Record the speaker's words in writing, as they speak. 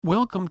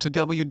Welcome to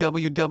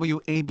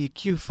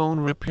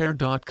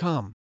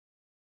www.abqphonerepair.com.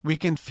 We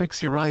can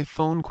fix your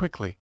iPhone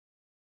quickly.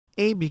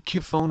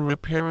 ABQ Phone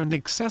Repair and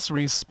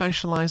Accessories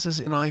specializes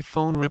in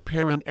iPhone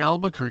repair in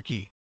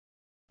Albuquerque.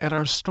 At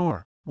our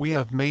store, we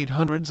have made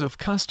hundreds of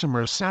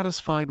customers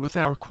satisfied with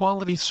our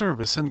quality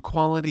service and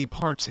quality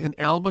parts in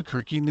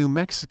Albuquerque, New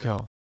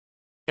Mexico.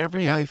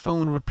 Every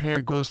iPhone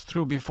repair goes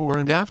through before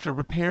and after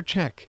repair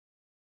check.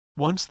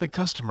 Once the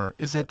customer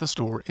is at the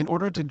store in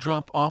order to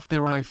drop off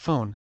their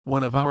iPhone,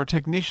 one of our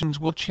technicians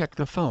will check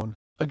the phone,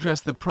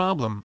 address the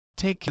problem,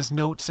 take his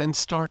notes and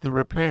start the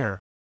repair.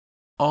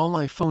 All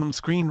iPhone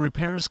screen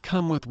repairs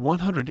come with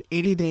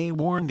 180-day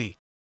warranty.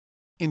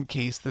 In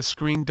case the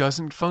screen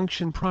doesn't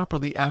function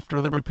properly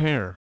after the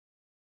repair,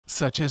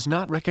 such as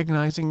not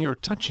recognizing your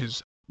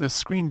touches, the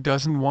screen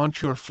doesn't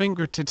want your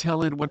finger to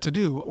tell it what to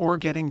do, or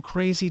getting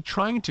crazy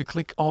trying to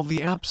click all the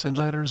apps and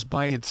letters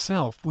by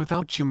itself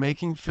without you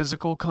making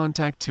physical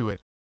contact to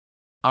it.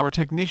 Our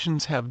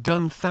technicians have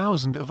done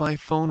thousands of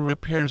iPhone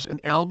repairs in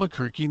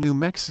Albuquerque, New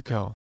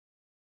Mexico.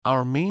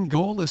 Our main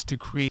goal is to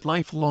create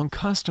lifelong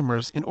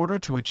customers in order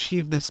to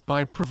achieve this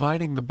by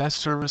providing the best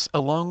service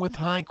along with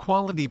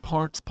high-quality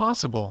parts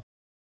possible.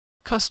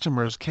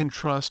 Customers can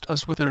trust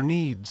us with their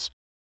needs.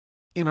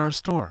 In our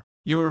store,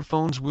 your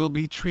phones will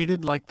be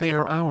treated like they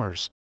are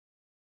ours.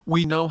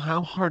 We know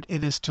how hard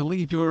it is to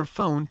leave your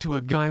phone to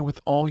a guy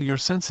with all your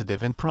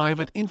sensitive and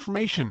private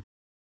information.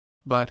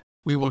 But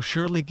we will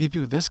surely give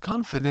you this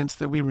confidence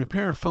that we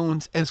repair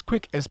phones as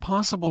quick as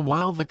possible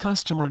while the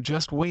customer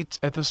just waits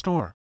at the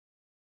store.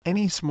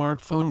 Any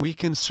smartphone we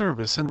can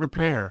service and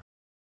repair.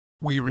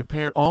 We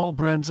repair all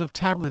brands of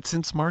tablets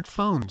and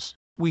smartphones.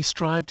 We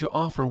strive to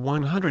offer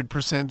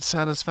 100%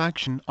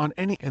 satisfaction on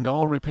any and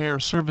all repair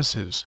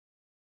services.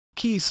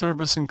 Key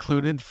service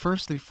included: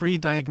 firstly, free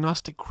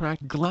diagnostic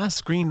cracked glass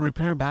screen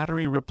repair,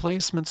 battery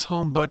replacements,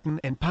 home button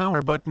and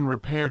power button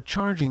repair,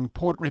 charging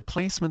port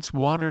replacements,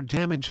 water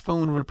damage,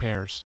 phone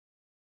repairs.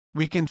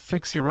 We can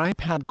fix your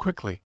iPad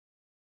quickly.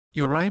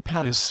 Your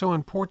iPad is so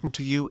important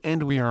to you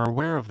and we are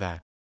aware of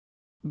that.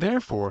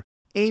 Therefore,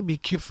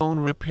 ABQ Phone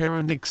Repair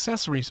and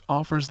Accessories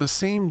offers the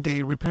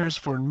same-day repairs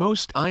for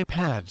most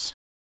iPads.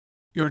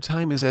 Your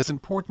time is as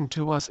important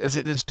to us as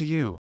it is to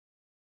you.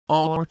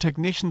 All our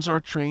technicians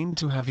are trained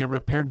to have your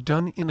repair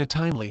done in a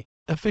timely,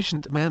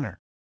 efficient manner.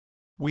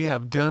 We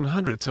have done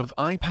hundreds of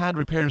iPad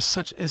repairs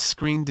such as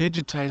screen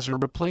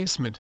digitizer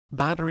replacement,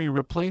 battery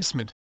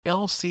replacement,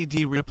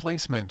 LCD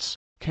replacements,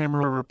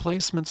 camera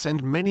replacements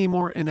and many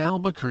more in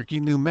Albuquerque,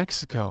 New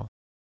Mexico.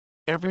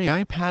 Every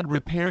iPad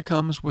repair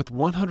comes with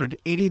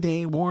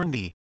 180-day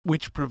warranty,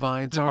 which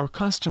provides our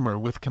customer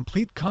with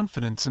complete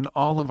confidence in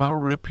all of our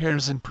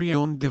repairs and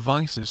pre-owned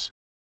devices.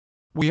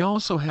 We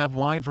also have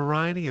wide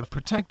variety of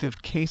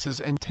protective cases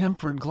and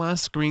tempered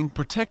glass screen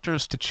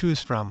protectors to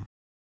choose from.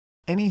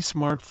 Any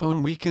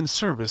smartphone we can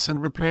service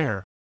and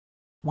repair.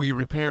 We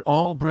repair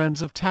all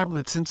brands of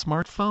tablets and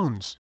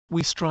smartphones.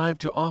 We strive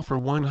to offer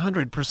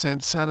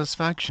 100%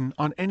 satisfaction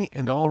on any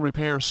and all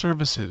repair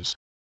services.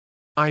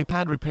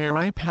 iPad repair: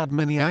 iPad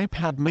Mini 2,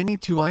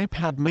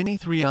 iPad Mini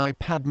 3,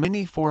 iPad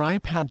Mini 4,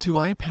 iPad 2,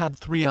 iPad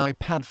 3,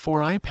 iPad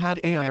 4,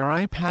 iPad Air,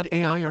 iPad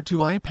Air 2,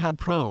 iPad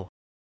Pro.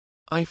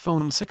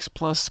 iPhone 6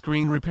 Plus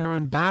screen repair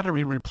and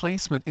battery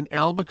replacement in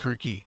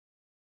Albuquerque.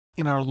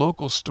 In our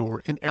local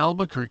store in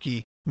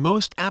Albuquerque,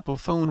 most Apple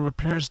phone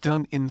repairs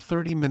done in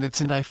 30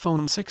 minutes and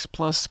iPhone 6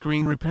 Plus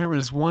screen repair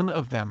is one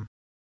of them.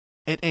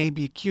 At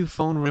ABQ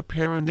Phone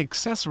Repair and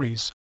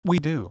Accessories, we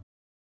do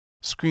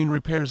screen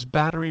repairs,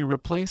 battery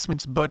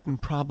replacements, button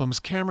problems,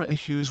 camera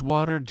issues,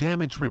 water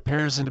damage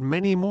repairs and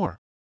many more.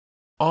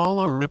 All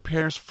our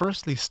repairs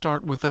firstly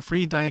start with a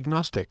free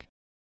diagnostic.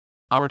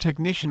 Our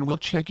technician will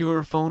check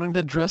your phone and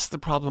address the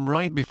problem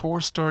right before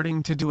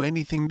starting to do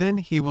anything, then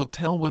he will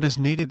tell what is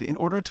needed in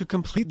order to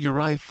complete your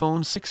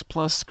iPhone 6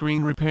 Plus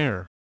screen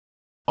repair.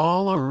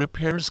 All our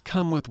repairs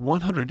come with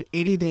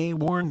 180-day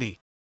warranty.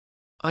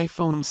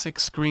 iPhone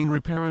 6 screen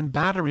repair and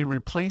battery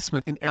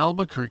replacement in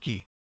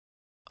Albuquerque.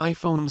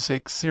 iPhone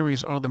 6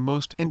 series are the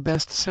most and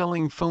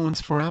best-selling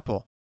phones for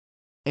Apple,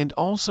 and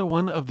also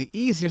one of the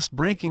easiest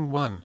breaking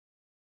one.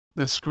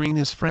 The screen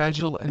is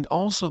fragile and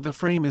also the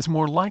frame is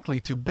more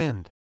likely to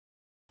bend.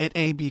 At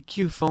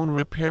ABQ Phone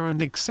Repair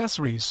and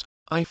Accessories,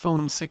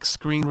 iPhone 6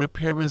 screen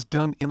repair is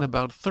done in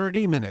about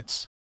 30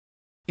 minutes.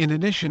 In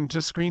addition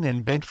to screen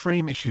and bent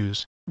frame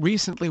issues,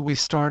 recently we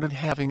started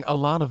having a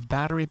lot of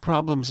battery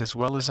problems as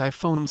well as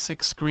iPhone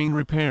 6 screen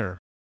repair.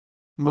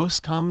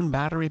 Most common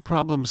battery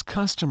problems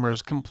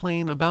customers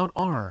complain about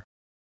are: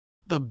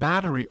 the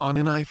battery on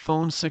an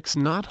iPhone 6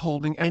 not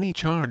holding any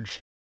charge,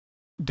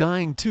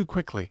 dying too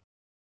quickly,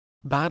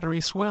 battery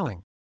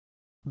swelling,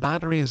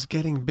 battery is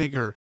getting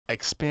bigger,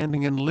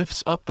 expanding and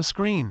lifts up the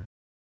screen.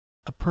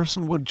 A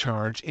person would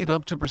charge it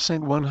up to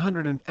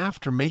 %100 and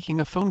after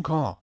making a phone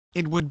call,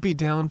 it would be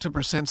down to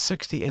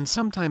 %60 and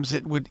sometimes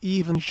it would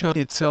even shut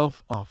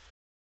itself off.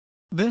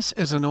 This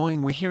is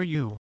annoying, we hear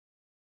you.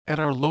 At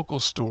our local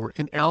store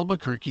in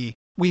Albuquerque,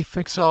 we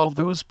fix all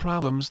those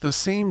problems the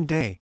same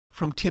day,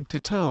 from tip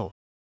to toe.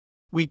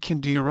 We can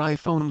do your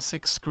iPhone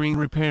 6 screen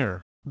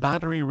repair,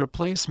 battery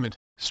replacement,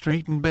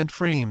 straighten bent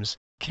frames,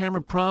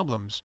 camera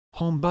problems,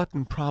 home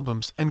button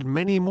problems and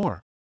many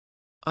more.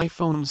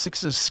 iPhone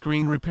 6's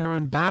screen repair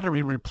and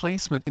battery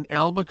replacement in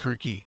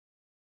Albuquerque.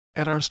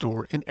 At our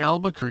store in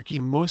Albuquerque,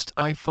 most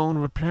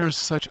iPhone repairs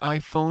such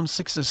iPhone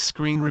 6's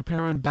screen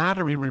repair and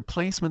battery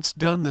replacements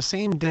done the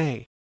same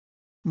day.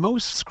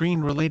 Most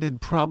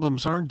screen-related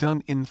problems are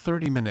done in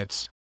 30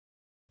 minutes.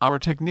 Our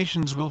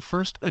technicians will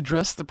first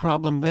address the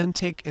problem, then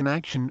take an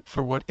action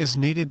for what is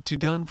needed to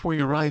done for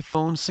your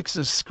iPhone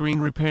 6's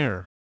screen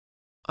repair.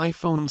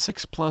 iPhone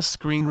 6 Plus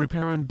screen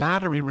repair and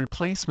battery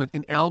replacement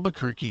in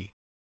Albuquerque.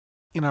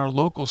 In our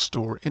local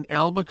store in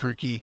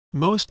Albuquerque,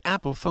 most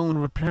Apple phone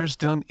repairs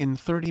done in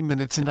 30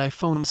 minutes and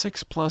iPhone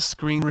 6 Plus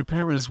screen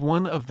repair is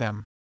one of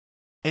them.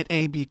 At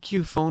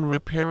ABQ Phone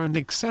Repair and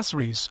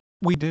Accessories,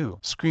 we do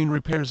screen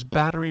repairs,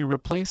 battery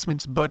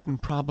replacements, button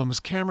problems,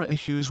 camera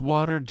issues,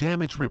 water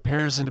damage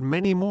repairs and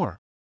many more.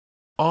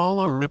 All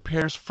our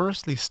repairs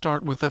firstly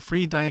start with a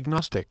free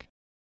diagnostic.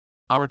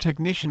 Our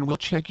technician will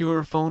check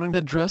your phone and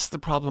address the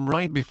problem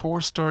right before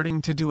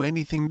starting to do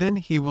anything, then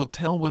he will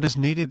tell what is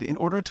needed in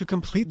order to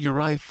complete your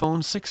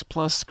iPhone 6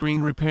 Plus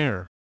screen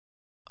repair.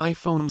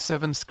 iPhone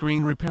 7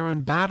 screen repair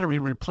and battery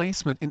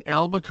replacement in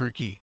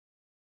Albuquerque.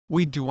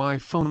 We do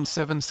iPhone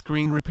 7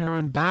 screen repair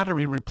and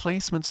battery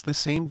replacements the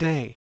same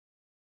day.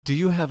 Do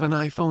you have an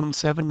iPhone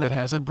 7 that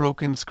has a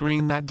broken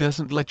screen that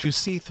doesn't let you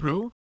see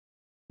through?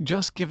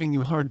 Just giving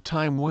you a hard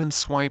time when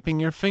swiping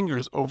your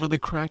fingers over the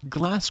cracked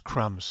glass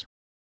crumbs?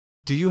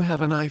 Do you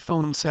have an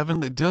iPhone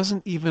 7 that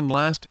doesn't even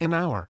last an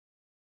hour?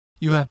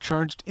 You have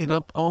charged it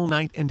up all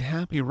night and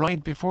happy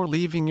right before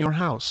leaving your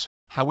house,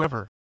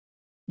 however.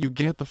 You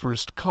get the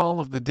first call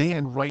of the day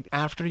and right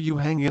after you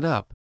hang it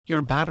up,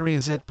 your battery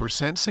is at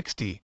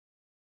 %60.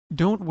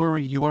 Don't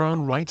worry, you are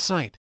on right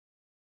site.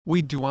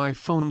 We do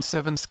iPhone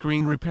 7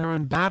 screen repair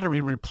and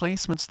battery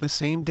replacements the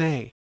same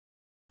day.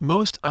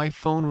 Most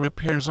iPhone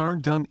repairs are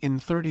done in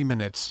 30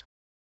 minutes.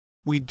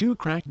 We do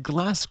cracked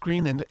glass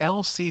screen and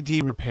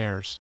LCD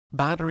repairs,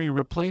 battery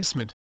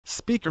replacement,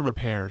 speaker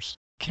repairs,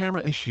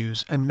 camera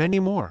issues and many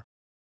more.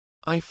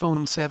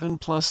 iPhone 7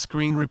 Plus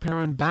screen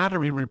repair and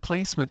battery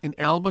replacement in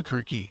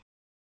Albuquerque.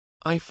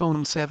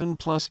 iPhone 7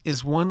 Plus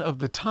is one of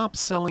the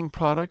top-selling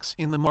products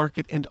in the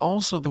market and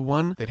also the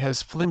one that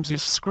has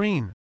flimsiest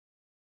screen.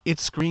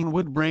 Its screen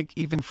would break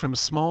even from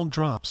small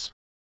drops.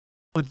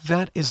 But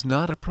that is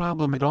not a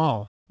problem at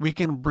all. We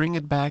can bring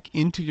it back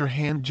into your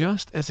hand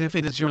just as if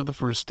it is your the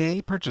first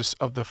day purchase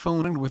of the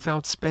phone and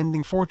without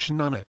spending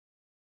fortune on it.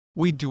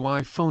 We do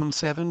iPhone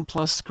 7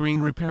 Plus screen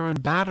repair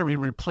and battery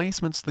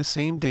replacements the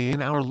same day in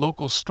our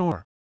local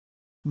store.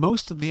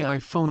 Most of the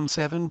iPhone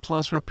 7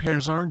 Plus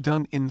repairs are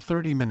done in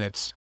 30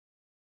 minutes.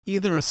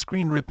 Either a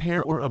screen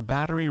repair or a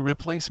battery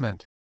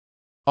replacement.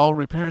 All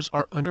repairs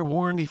are under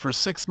warranty for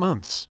 6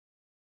 months.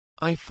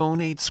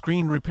 iPhone 8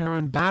 screen repair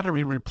and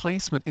battery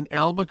replacement in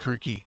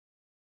Albuquerque.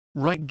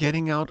 Right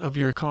getting out of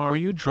your car,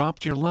 you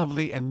dropped your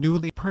lovely and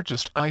newly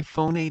purchased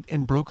iPhone 8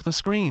 and broke the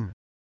screen.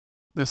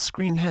 The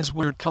screen has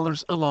weird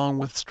colors along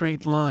with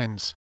straight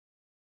lines.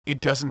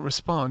 It doesn't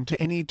respond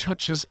to any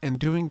touches and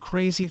doing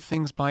crazy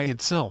things by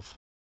itself.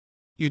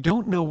 You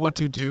don't know what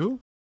to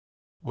do?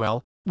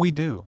 Well, we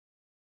do.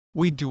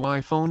 We do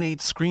iPhone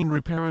 8 screen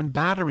repair and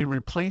battery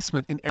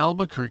replacement in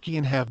Albuquerque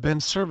and have been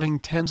serving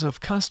tens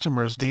of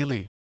customers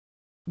daily.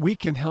 We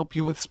can help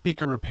you with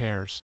speaker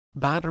repairs,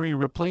 battery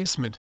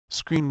replacement,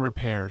 screen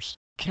repairs,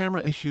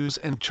 camera issues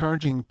and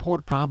charging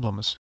port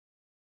problems.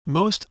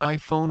 Most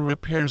iPhone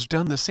repairs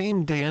done the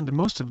same day and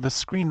most of the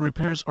screen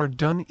repairs are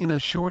done in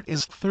as short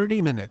as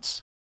 30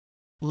 minutes.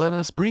 Let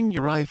us bring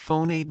your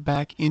iPhone 8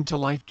 back into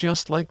life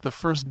just like the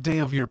first day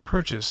of your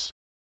purchase.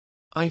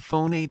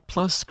 iPhone 8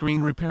 Plus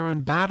screen repair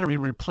and battery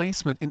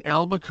replacement in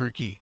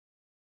Albuquerque.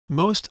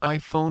 Most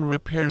iPhone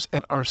repairs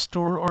at our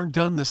store are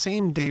done the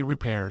same day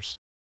repairs.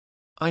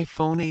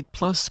 iPhone 8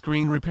 Plus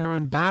screen repair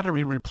and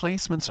battery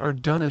replacements are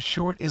done as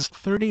short as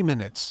 30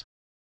 minutes.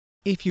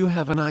 If you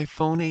have an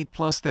iPhone 8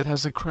 Plus that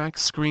has a cracked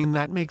screen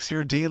that makes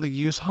your daily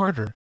use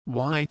harder,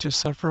 why to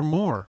suffer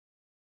more?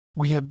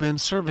 We have been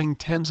serving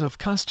tens of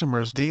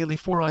customers daily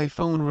for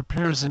iPhone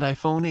repairs and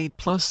iPhone 8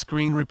 Plus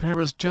screen repair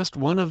is just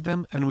one of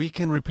them and we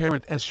can repair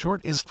it as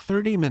short as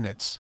 30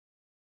 minutes.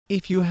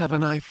 If you have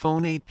an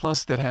iPhone 8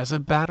 Plus that has a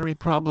battery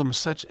problem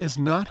such as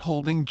not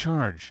holding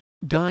charge,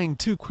 dying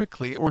too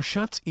quickly or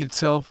shuts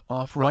itself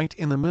off right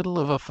in the middle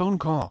of a phone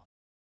call.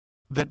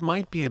 That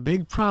might be a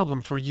big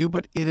problem for you,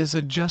 but it is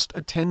just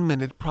a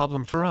 10-minute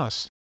problem for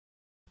us.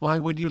 Why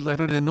would you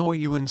let it annoy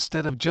you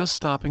instead of just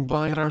stopping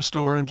by at our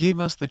store and give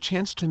us the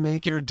chance to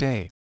make your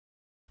day?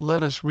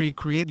 Let us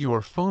recreate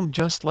your phone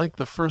just like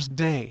the first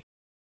day.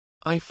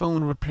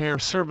 iPhone repair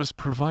service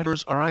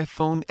providers are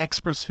iPhone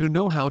experts who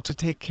know how to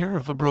take care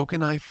of a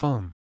broken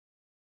iPhone.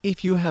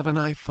 If you have an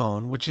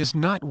iPhone which is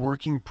not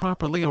working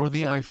properly or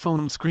the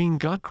iPhone screen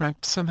got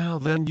cracked somehow,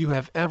 then you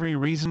have every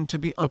reason to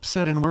be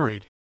upset and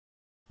worried.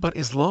 But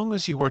as long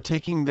as you are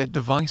taking that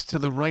device to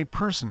the right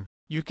person,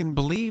 you can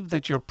believe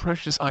that your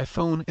precious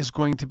iPhone is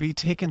going to be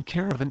taken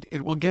care of and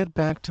it will get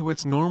back to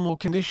its normal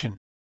condition.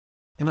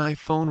 An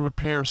iPhone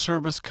repair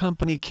service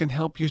company can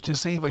help you to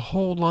save a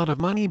whole lot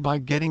of money by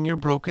getting your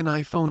broken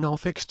iPhone all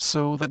fixed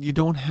so that you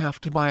don't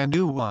have to buy a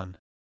new one.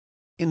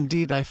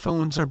 Indeed,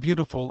 iPhones are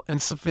beautiful and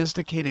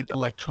sophisticated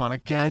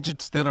electronic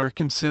gadgets that are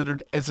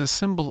considered as a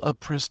symbol of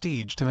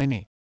prestige to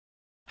many.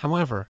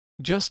 However,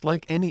 just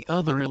like any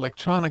other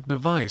electronic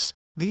device,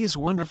 these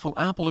wonderful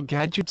Apple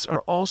gadgets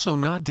are also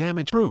not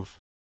damage-proof.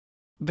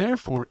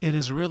 Therefore, it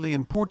is really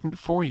important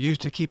for you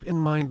to keep in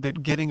mind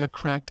that getting a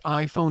cracked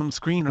iPhone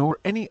screen or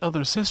any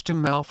other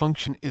system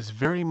malfunction is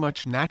very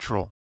much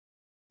natural.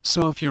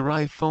 So if your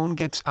iPhone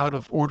gets out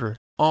of order,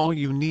 all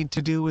you need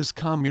to do is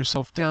calm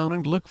yourself down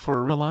and look for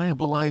a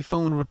reliable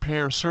iPhone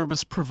repair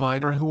service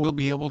provider who will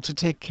be able to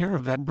take care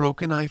of that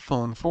broken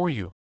iPhone for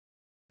you.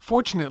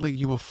 Fortunately,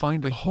 you will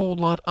find a whole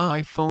lot of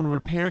iPhone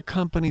repair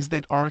companies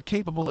that are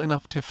capable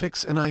enough to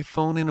fix an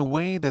iPhone in a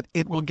way that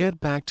it will get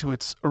back to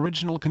its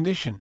original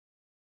condition.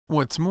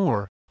 What's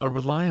more, a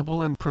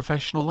reliable and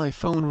professional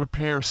iPhone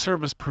repair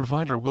service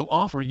provider will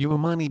offer you a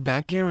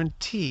money-back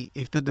guarantee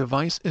if the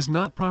device is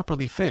not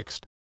properly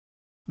fixed.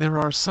 There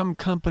are some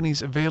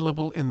companies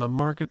available in the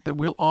market that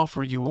will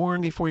offer you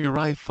warranty for your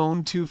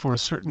iPhone 2 for a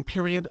certain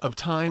period of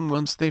time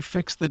once they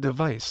fix the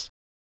device.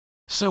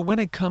 So when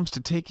it comes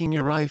to taking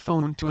your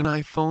iPhone to an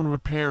iPhone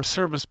repair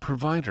service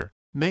provider,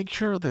 make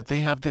sure that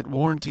they have that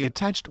warranty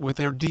attached with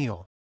their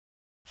deal.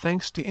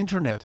 Thanks to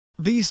Internet,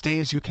 these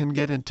days you can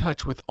get in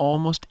touch with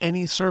almost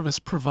any service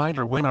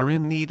provider when are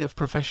in need of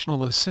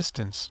professional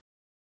assistance.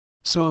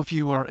 So if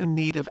you are in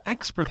need of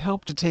expert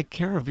help to take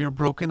care of your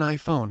broken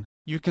iPhone,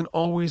 you can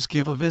always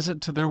give a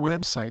visit to their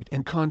website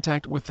and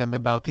contact with them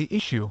about the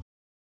issue.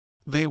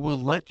 They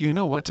will let you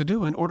know what to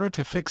do in order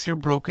to fix your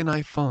broken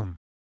iPhone.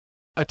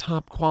 A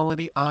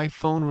top-quality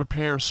iPhone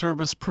repair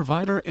service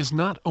provider is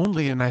not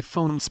only an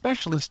iPhone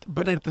specialist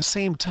but at the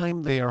same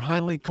time they are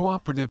highly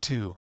cooperative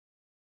too.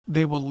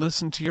 They will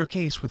listen to your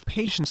case with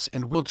patience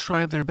and will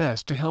try their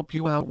best to help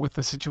you out with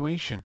the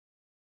situation.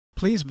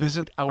 Please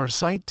visit our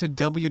site to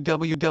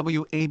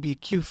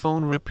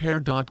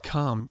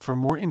www.abqphonerepair.com for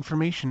more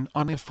information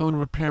on iPhone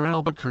Repair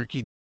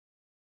Albuquerque.